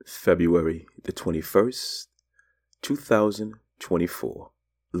February the 21st, 2024.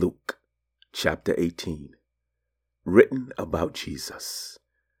 Luke, chapter 18. Written about Jesus.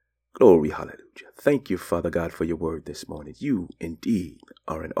 Glory, hallelujah. Thank you, Father God, for your word this morning. You indeed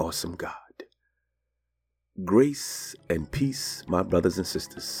are an awesome God. Grace and peace, my brothers and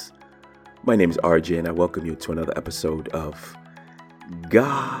sisters. My name is RJ, and I welcome you to another episode of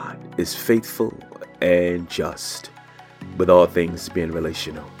God is Faithful and Just, with all things being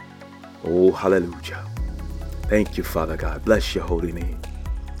relational. Oh, hallelujah. Thank you, Father God. Bless your holy name.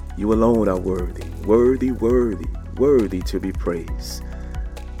 You alone are worthy, worthy to be praised,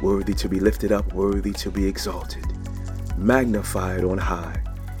 worthy to be lifted up, worthy to be exalted, magnified on high,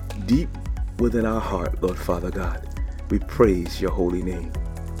 deep within our heart, Lord Father God. We praise your holy name.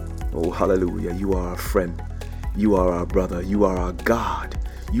 Oh, hallelujah. You are our friend. You are our brother. You are our God.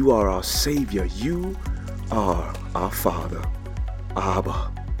 You are our Savior. You are our Father,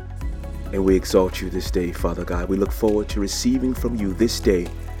 Abba. And we exalt you this day, Father God. We look forward to receiving from you this day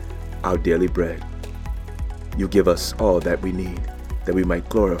our daily bread. You give us all that we need, that we might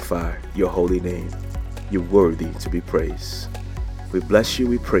glorify your holy name. You're worthy to be praised. We bless you,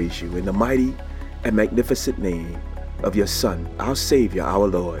 we praise you in the mighty and magnificent name of your Son, our Savior, our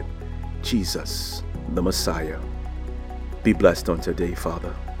Lord, Jesus, the Messiah. Be blessed on today,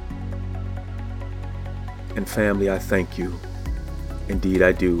 Father. And family, I thank you. Indeed,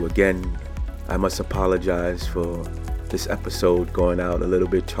 I do. Again, I must apologize for this episode going out a little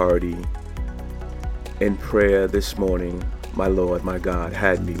bit tardy. In prayer this morning, my Lord, my God,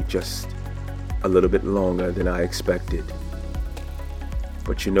 had me just a little bit longer than I expected.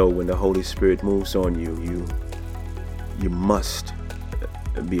 But you know, when the Holy Spirit moves on you, you must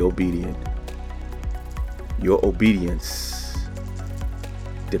be obedient. Your obedience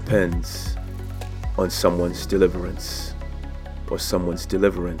depends on someone's deliverance, or someone's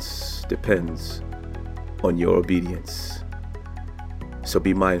deliverance depends on your obedience. So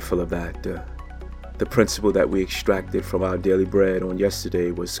be mindful of that. The principle that we extracted from our daily bread on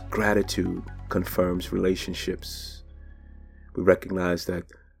yesterday was gratitude confirms relationships. We recognize that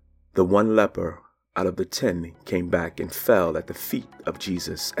the one leper out of the 10 came back and fell at the feet of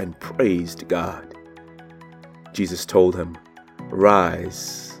Jesus and praised God. Jesus told him,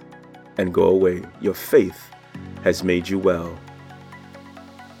 "Rise and go away. Your faith has made you well."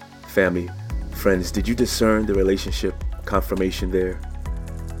 Family, friends, did you discern the relationship confirmation there?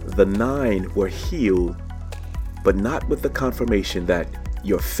 The 9 were healed, but not with the confirmation that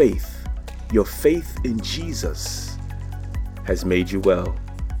your faith in Jesus has made you well.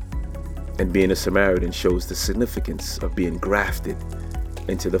 And being a Samaritan shows the significance of being grafted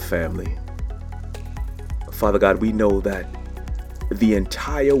into the family. Father God, we know that the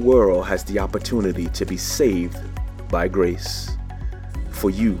entire world has the opportunity to be saved by grace. For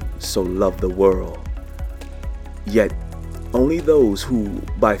you so loved the world. Yet only those who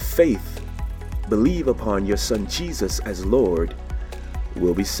by faith believe upon your Son Jesus as Lord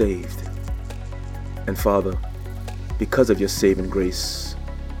will be saved. And Father, because of your saving grace,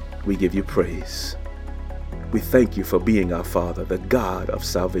 we give you praise. We thank you for being our Father, the God of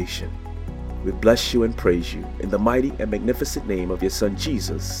salvation. We bless you and praise you in the mighty and magnificent name of your Son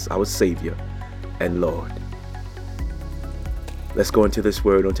Jesus, our Savior and Lord. Let's go into this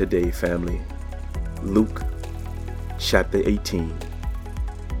word on today, family. Luke chapter 18.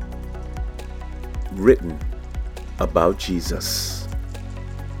 Written about Jesus.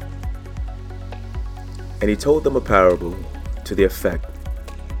 And he told them a parable to the effect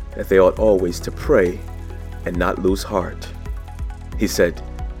that they ought always to pray and not lose heart. He said,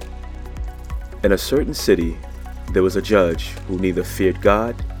 "In a certain city there was a judge who neither feared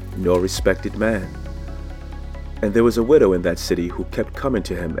God nor respected man. And there was a widow in that city who kept coming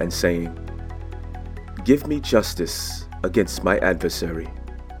to him and saying, 'Give me justice against my adversary.'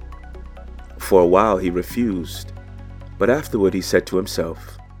 For a while he refused, but afterward he said to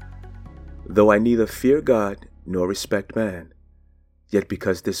himself, 'Though I neither fear God nor respect man, yet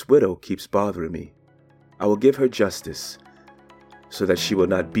because this widow keeps bothering me, I will give her justice, so that she will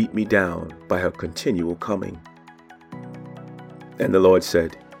not beat me down by her continual coming.' And the Lord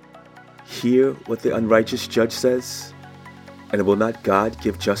said, 'Hear what the unrighteous judge says, and will not God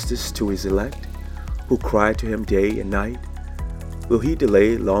give justice to his elect, who cry to him day and night? Will he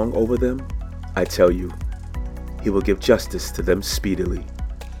delay long over them? I tell you, he will give justice to them speedily.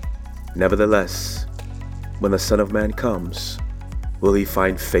 Nevertheless, when the Son of Man comes, will he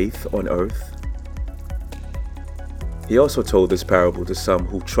find faith on earth?' He also told this parable to some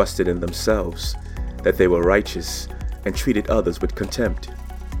who trusted in themselves that they were righteous and treated others with contempt.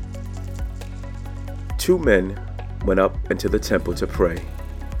 2 men went up into the temple to pray,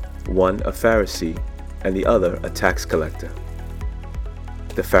 one a Pharisee and the other a tax collector.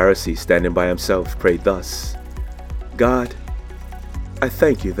 The Pharisee, standing by himself, prayed thus: God, I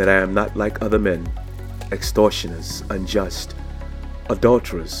thank you that I am not like other men, extortioners, unjust,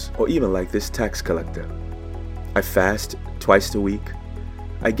 adulterers, or even like this tax collector. I fast twice a week.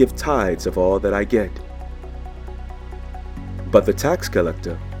 I give tithes of all that I get. But the tax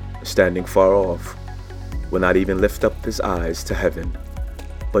collector, standing far off, will not even lift up his eyes to heaven,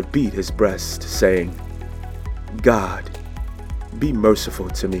 but beat his breast, saying, God, be merciful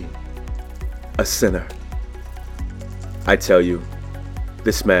to me, a sinner. I tell you,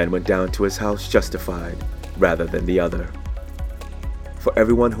 this man went down to his house justified rather than the other. For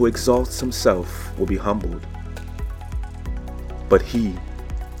everyone who exalts himself will be humbled, but he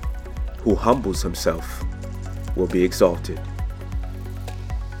who humbles himself will be exalted.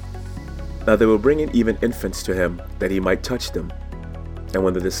 Now they were bringing even infants to him, that he might touch them. And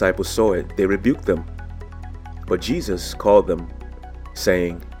when the disciples saw it, they rebuked them. But Jesus called them,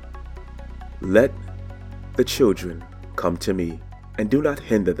 saying, Let the children come to me, and do not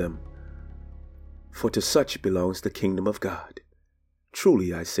hinder them, for to such belongs the kingdom of God.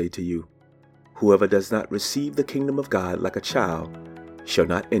 Truly I say to you, whoever does not receive the kingdom of God like a child shall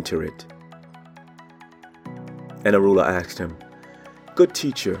not enter it. And a ruler asked him, Good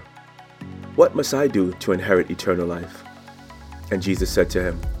teacher, what must I do to inherit eternal life? And Jesus said to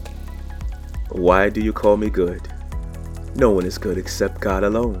him, Why do you call me good? No one is good except God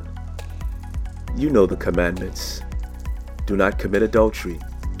alone. You know the commandments. Do not commit adultery.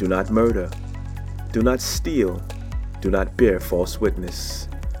 Do not murder. Do not steal. Do not bear false witness.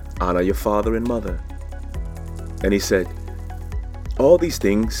 Honor your father and mother. And he said, All these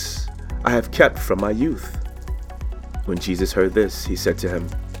things I have kept from my youth. When Jesus heard this, he said to him,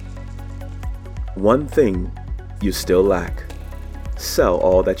 One thing you still lack. Sell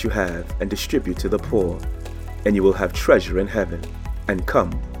all that you have and distribute to the poor, and you will have treasure in heaven. And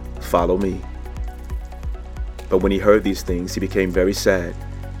come, follow me. But when he heard these things, he became very sad,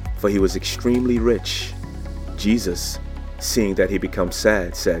 for he was extremely rich. Jesus, seeing that he became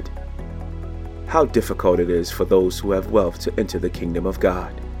sad, said, How difficult it is for those who have wealth to enter the kingdom of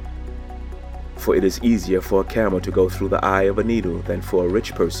God. For it is easier for a camel to go through the eye of a needle than for a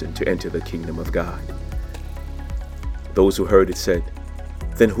rich person to enter the kingdom of God. Those who heard it said,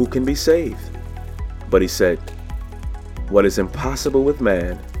 Then who can be saved? But he said, What is impossible with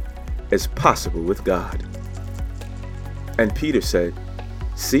man is possible with God. And Peter said,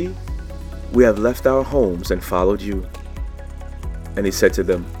 See, we have left our homes and followed you. And he said to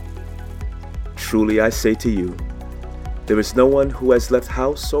them, Truly I say to you, there is no one who has left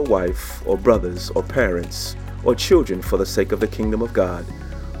house or wife or brothers or parents or children for the sake of the kingdom of God,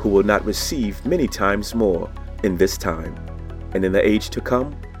 who will not receive many times more in this time, and in the age to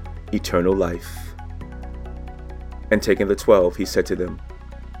come, eternal life. And taking the 12, he said to them,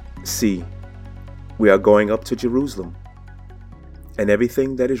 See, we are going up to Jerusalem, and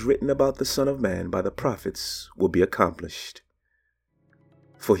everything that is written about the Son of Man by the prophets will be accomplished.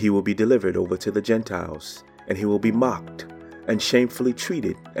 For he will be delivered over to the Gentiles, and he will be mocked, and shamefully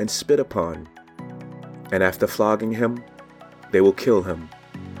treated, and spit upon. And after flogging him, they will kill him,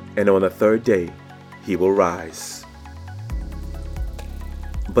 and on the third day he will rise.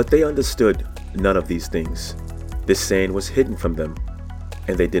 But they understood none of these things. This saying was hidden from them,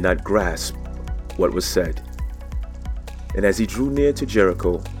 and they did not grasp what was said. And as he drew near to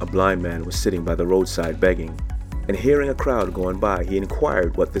Jericho, a blind man was sitting by the roadside begging, and hearing a crowd going by, he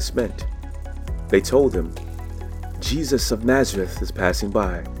inquired what this meant. They told him, Jesus of Nazareth is passing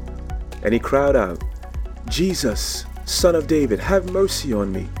by. And he cried out, Jesus, Son of David, have mercy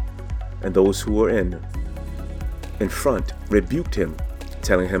on me. And those who were in front rebuked him,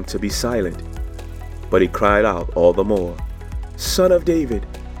 telling him to be silent. But he cried out all the more, Son of David,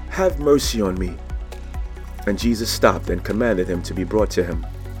 have mercy on me. And Jesus stopped and commanded him to be brought to him.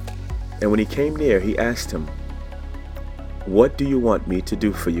 And when he came near, he asked him, What do you want me to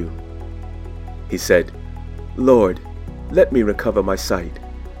do for you? He said, Lord, let me recover my sight.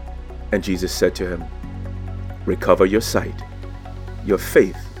 And Jesus said to him, Recover your sight. Your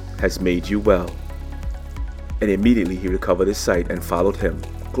faith has made you well. And immediately he recovered his sight and followed him,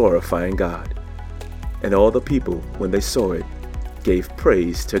 glorifying God. And all the people, when they saw it, gave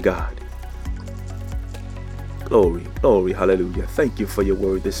praise to God. Glory, glory, hallelujah. Thank you for your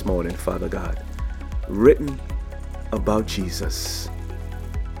word this morning, Father God. Written about Jesus.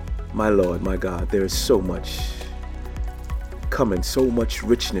 My Lord, my God, there is so much coming, so much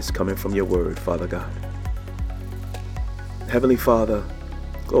richness coming from your word, Father God. Heavenly Father,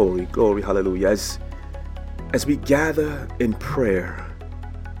 glory, glory, hallelujah. As we gather in prayer,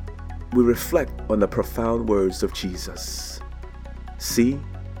 we reflect on the profound words of Jesus. See,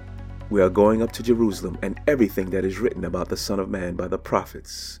 we are going up to Jerusalem, and everything that is written about the Son of Man by the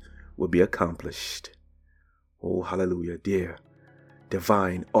prophets will be accomplished. Oh, hallelujah, dear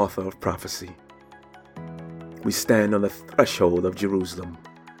divine author of prophecy. We stand on the threshold of Jerusalem,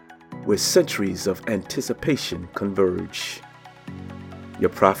 where centuries of anticipation converge. Your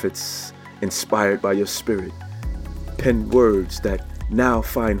prophets, inspired by your Spirit, penned words that now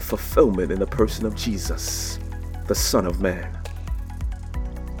find fulfillment in the person of Jesus, the Son of Man.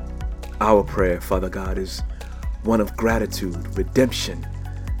 Our prayer, Father God, is one of gratitude, redemption,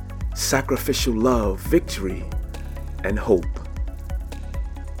 sacrificial love, victory, and hope.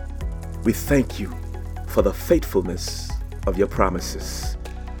 We thank you for the faithfulness of your promises.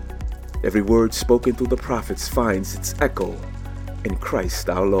 Every word spoken through the prophets finds its echo in Christ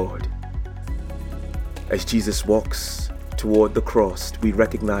our Lord. As Jesus walks toward the cross, we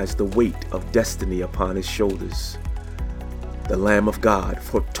recognize the weight of destiny upon his shoulders. The Lamb of God,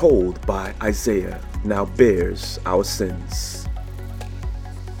 foretold by Isaiah, now bears our sins.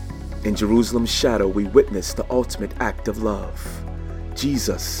 In Jerusalem's shadow, we witness the ultimate act of love.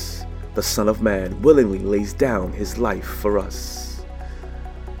 Jesus, the Son of Man, willingly lays down his life for us.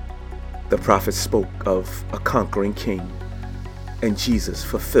 The prophet spoke of a conquering king, and Jesus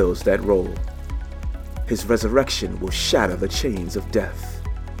fulfills that role. His resurrection will shatter the chains of death.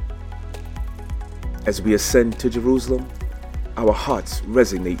 As we ascend to Jerusalem, our hearts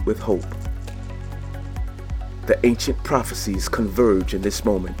resonate with hope. The ancient prophecies converge in this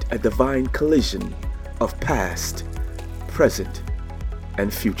moment, a divine collision of past, present,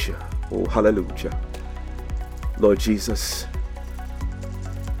 and future. Oh, hallelujah. Lord Jesus,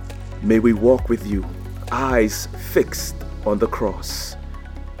 may we walk with you, eyes fixed on the cross,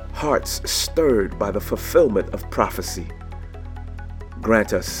 hearts stirred by the fulfillment of prophecy.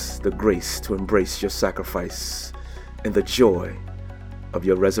 Grant us the grace to embrace your sacrifice and the joy of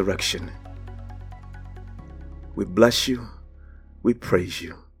your resurrection. We bless you, we praise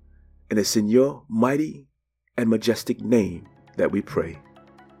you, and it's in your mighty and majestic name that we pray.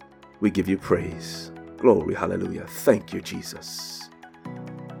 We give you praise. Glory, hallelujah. Thank you, Jesus.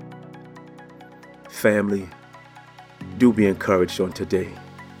 Family, do be encouraged on today.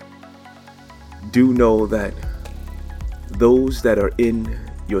 Do know that those that are in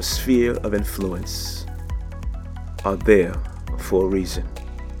your sphere of influence are there for a reason.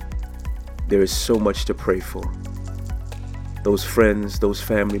 There is so much to pray for. Those friends, those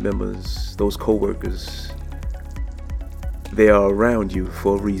family members, those co-workers, they are around you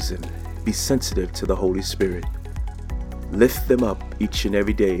for a reason. Be sensitive to the Holy Spirit. Lift them up each and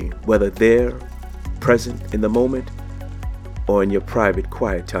every day, whether they're present in the moment or in your private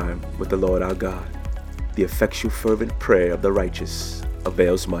quiet time with the Lord our God. The effectual fervent prayer of the righteous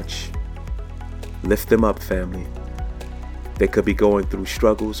avails much. Lift them up, family. They could be going through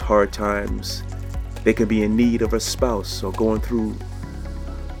struggles, hard times. They could be in need of a spouse or going through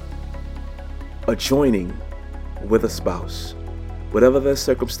a joining with a spouse. Whatever their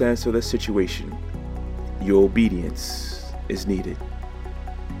circumstance or their situation, your obedience is needed.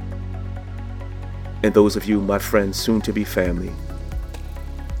 And those of you, my friends, soon to be family,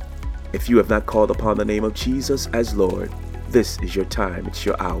 if you have not called upon the name of Jesus as Lord, this is your time, it's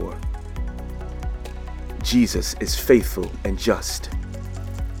your hour. Jesus is faithful and just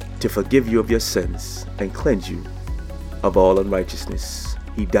to forgive you of your sins and cleanse you of all unrighteousness.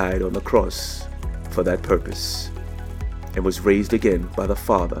 He died on the cross for that purpose and was raised again by the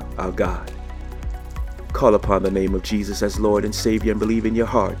Father, our God. Call upon the name of Jesus as Lord and Savior and believe in your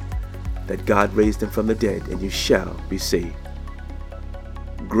heart that God raised him from the dead, and you shall be saved.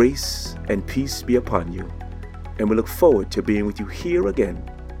 Grace and peace be upon you, and we look forward to being with you here again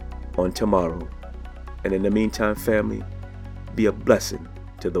on tomorrow. And in the meantime, family, be a blessing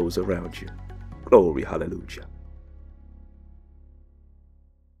to those around you. Glory, hallelujah.